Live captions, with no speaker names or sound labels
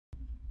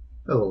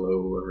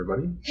Hello,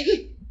 everybody.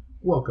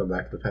 Welcome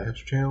back to the Pet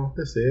Hatcher channel.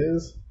 This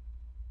is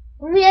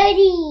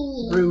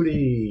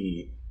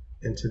Rudy.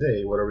 And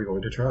today, what are we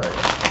going to try?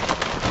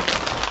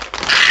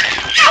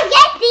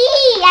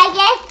 I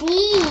get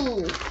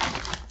these.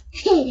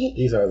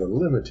 These are the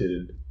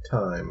limited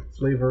time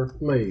flavor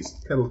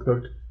Lay's Kettle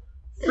Cooked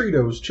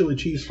Fritos chili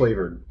cheese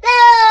flavored. No.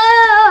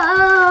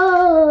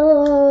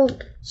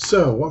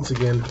 So, once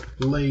again,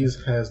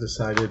 Lay's has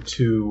decided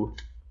to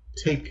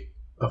take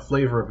a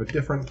flavor of a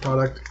different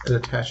product and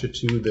attach it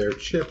to their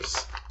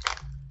chips.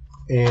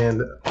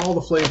 And all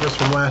the flavors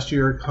from last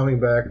year are coming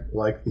back,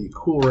 like the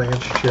Cool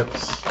Ranch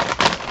chips,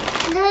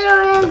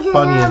 the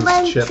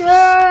Funyuns chips.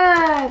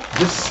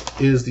 This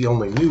is the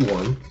only new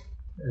one,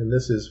 and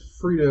this is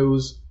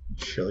Fritos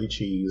chili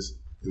cheese,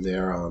 and they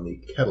are on the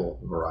Kettle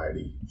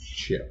variety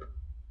chip.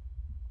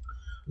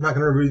 I'm not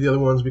going to review the other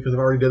ones because I've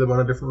already did them on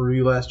a different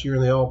review last year,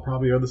 and they all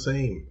probably are the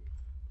same.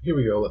 Here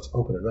we go. Let's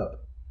open it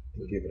up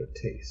and give it a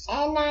taste.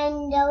 And I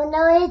don't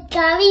know it's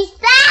gonna be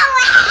sour.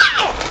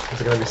 Is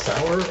it going to be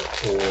sour or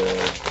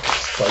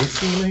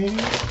spicy, maybe?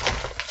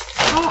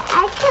 I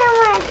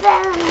can't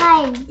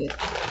remember.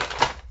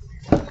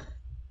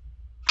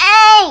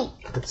 Hey!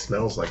 It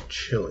smells like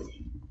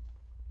chili.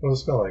 What does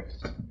it smell like?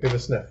 Give it a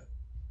sniff.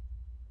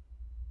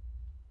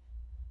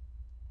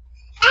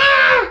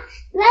 Ah!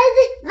 Where's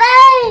the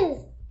face?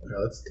 Now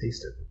let's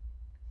taste it.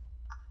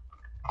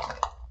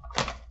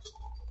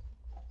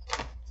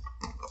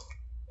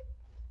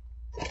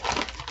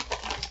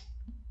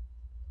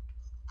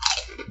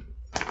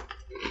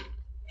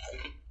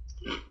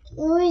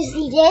 You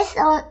see this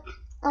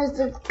was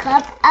a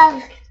cup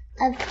of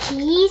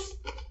cheese.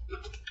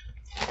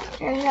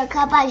 There's a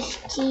cup of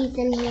cheese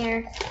in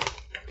here.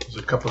 There's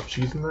a cup of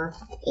cheese in there?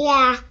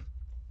 Yeah.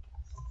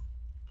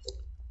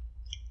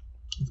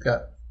 It's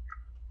got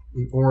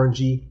an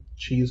orangey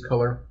cheese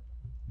color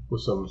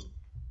with some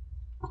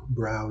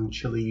brown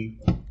chili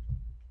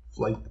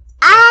flake.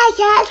 I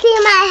can't see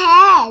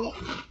my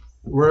head.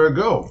 Where'd it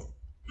go?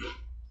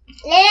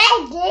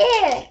 Right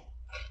there.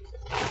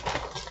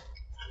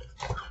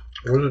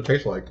 What does it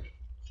taste like?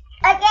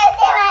 I can't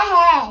see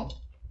my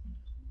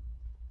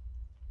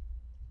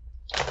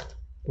head.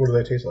 What do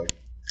they taste like?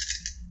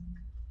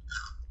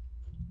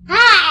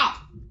 Hi.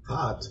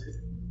 Hot.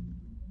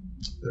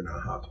 They're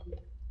not hot.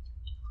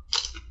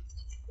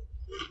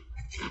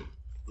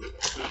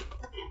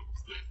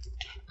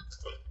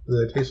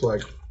 Do they taste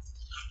like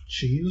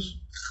cheese?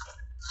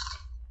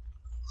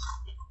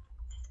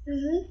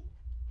 Mhm.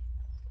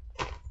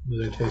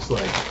 Do they taste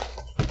like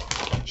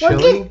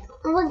chili?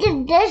 Look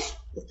at this.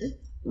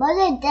 Look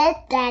at this,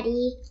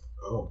 Daddy.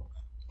 Oh,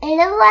 And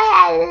look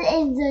what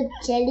is the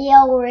chili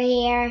over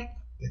here.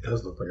 it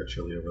does look like a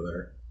chili over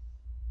there.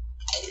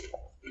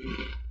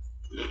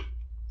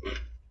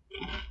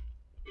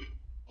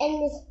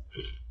 And this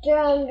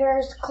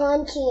there's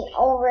crunchy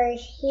over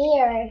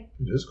here.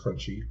 It is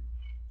crunchy.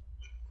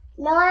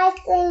 No, I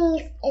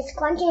think it's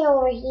crunchy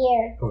over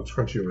here. Oh, it's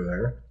crunchy over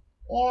there.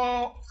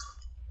 Yeah.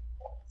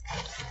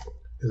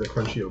 Is it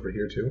crunchy over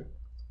here too?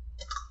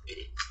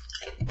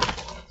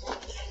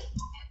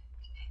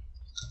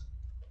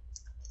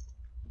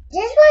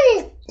 This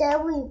one is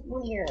very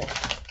weird.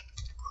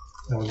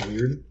 That was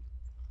weird.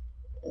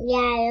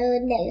 Yeah,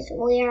 it is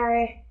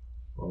weird.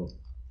 Oh.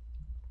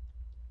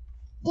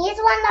 These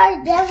ones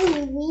are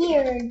very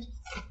weird.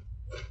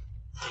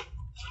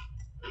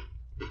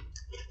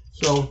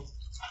 So,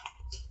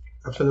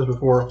 I've said this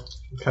before,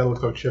 Kettle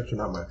Cooked chips are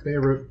not my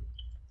favorite.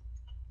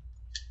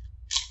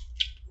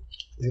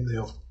 I think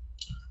they'll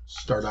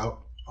start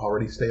out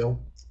already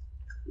stale.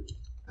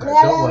 And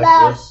I don't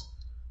like this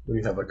when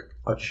you have like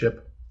a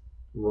chip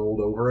rolled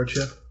over a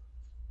chip.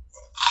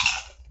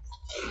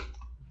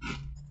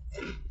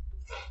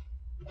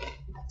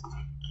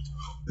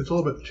 It's a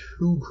little bit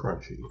too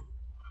crunchy,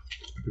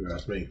 if you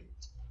ask me.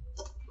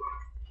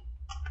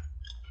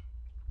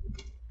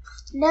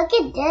 Look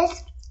at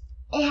this.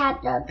 It has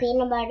the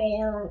peanut butter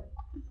in it.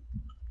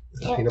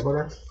 Is it peanut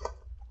butter?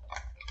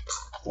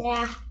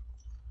 Yeah.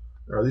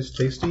 Are these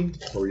tasty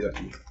or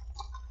yucky?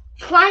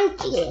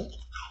 Crunchy.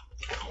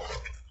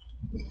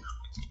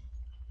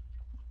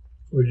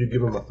 Would you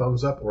give them a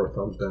thumbs up or a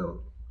thumbs down?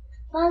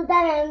 Thumbs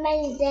up and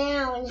thumbs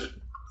down.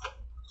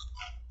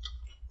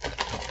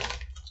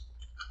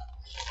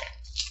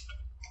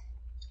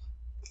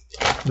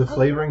 The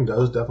flavoring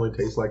does definitely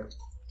taste like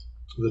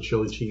the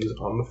chili cheese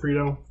on the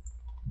Frito,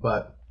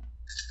 but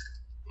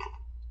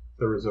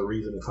there is a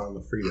reason it's on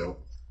the Frito.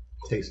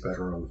 It tastes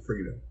better on the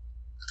Frito.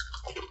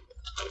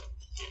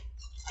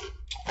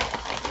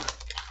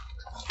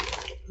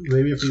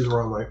 Maybe if these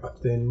were on like a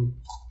thin,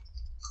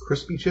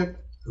 crispy chip,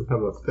 it would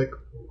have a thick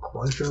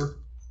cruncher.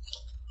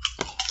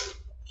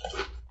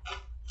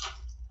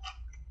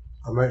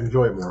 I might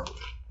enjoy it more,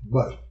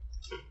 but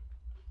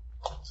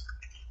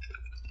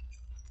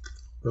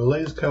the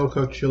Lay's Kettle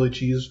Cooked chili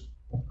cheese,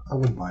 I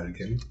wouldn't buy it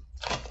again.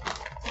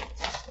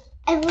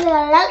 It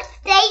looks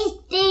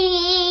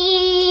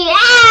tasty.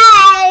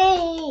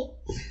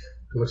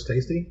 It looks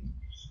tasty?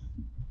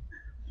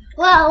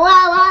 Whoa, whoa,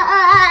 whoa.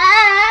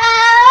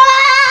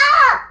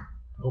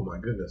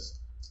 goodness.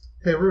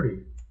 Hey,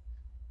 Rudy,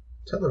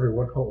 tell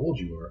everyone how old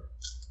you are.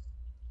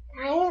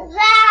 I'm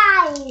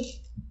 5.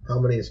 How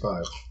many is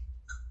 5?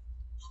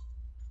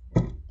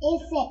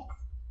 It's 6.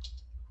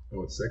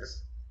 Oh, it's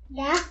 6?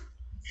 Yeah?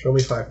 Show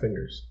me 5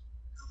 fingers.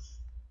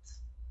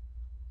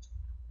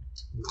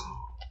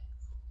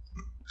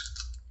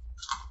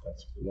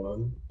 That's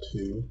 1,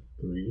 2,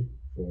 3,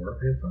 4,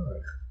 and 5.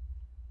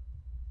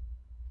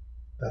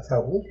 That's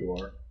how old you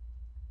are.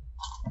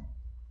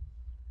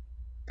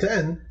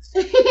 10?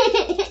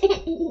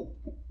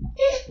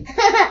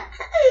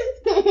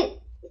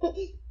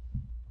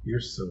 You're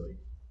silly.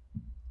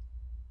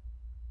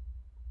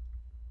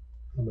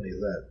 How many is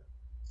that?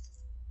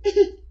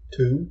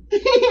 2?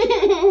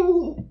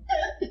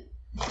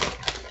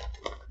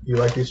 You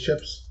like these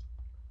chips?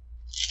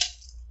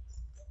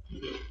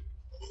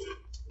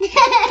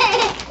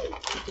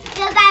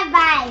 Still got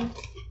 5.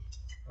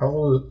 How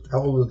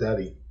old is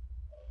Daddy?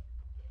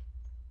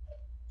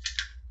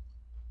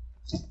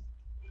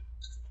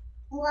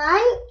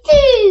 1,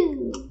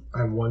 2.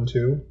 I'm 1,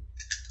 2.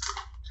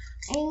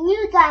 And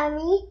you got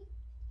me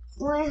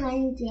 100.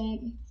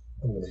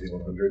 I'm gonna be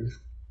 100.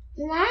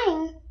 And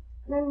I'm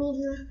gonna be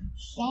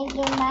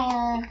shaken by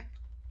a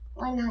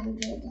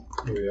 100.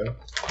 Oh yeah.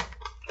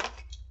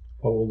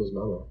 How old is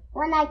Mama?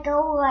 When I go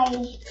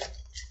away.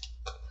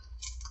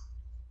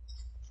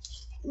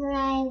 When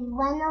I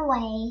run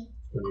away.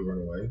 When you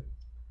run away?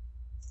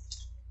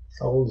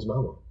 How old is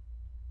Mama?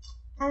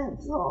 I'm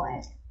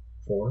 4.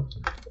 4.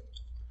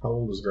 How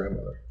old is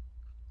Grandmother?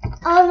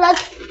 Oh, look.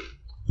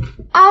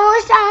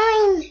 Almost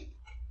time.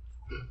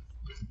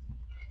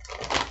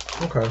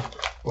 Okay.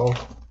 Well,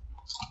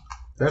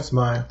 that's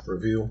my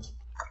review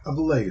of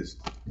the Lay's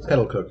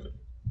Kettle cooked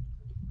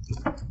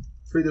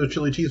Fritos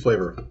chili cheese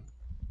flavor.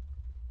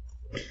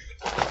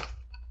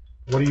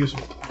 What do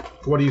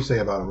you say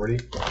about them, Rudy?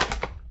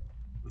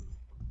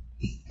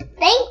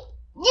 Thank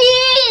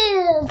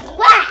you.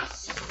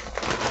 Flash.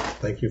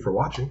 Thank you for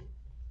watching.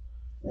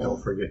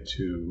 Don't forget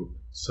to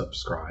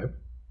subscribe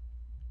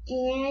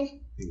And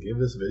give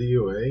this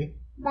video a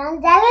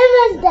thumbs down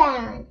and thumbs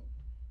down.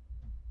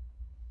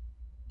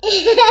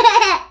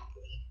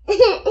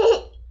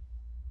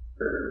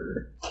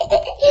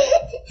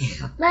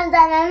 Thumbs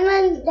down and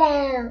thumbs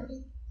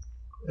down.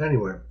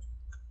 Anyway,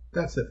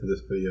 that's it for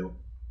this video.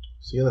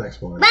 See you in the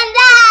next one. Thumbs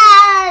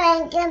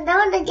down and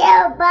don't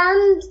forget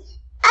thumbs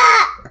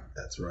up.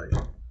 That's right.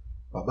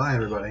 Bye-bye,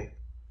 everybody.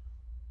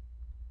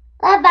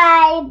 Bye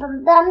bye.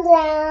 Thumbs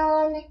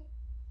down.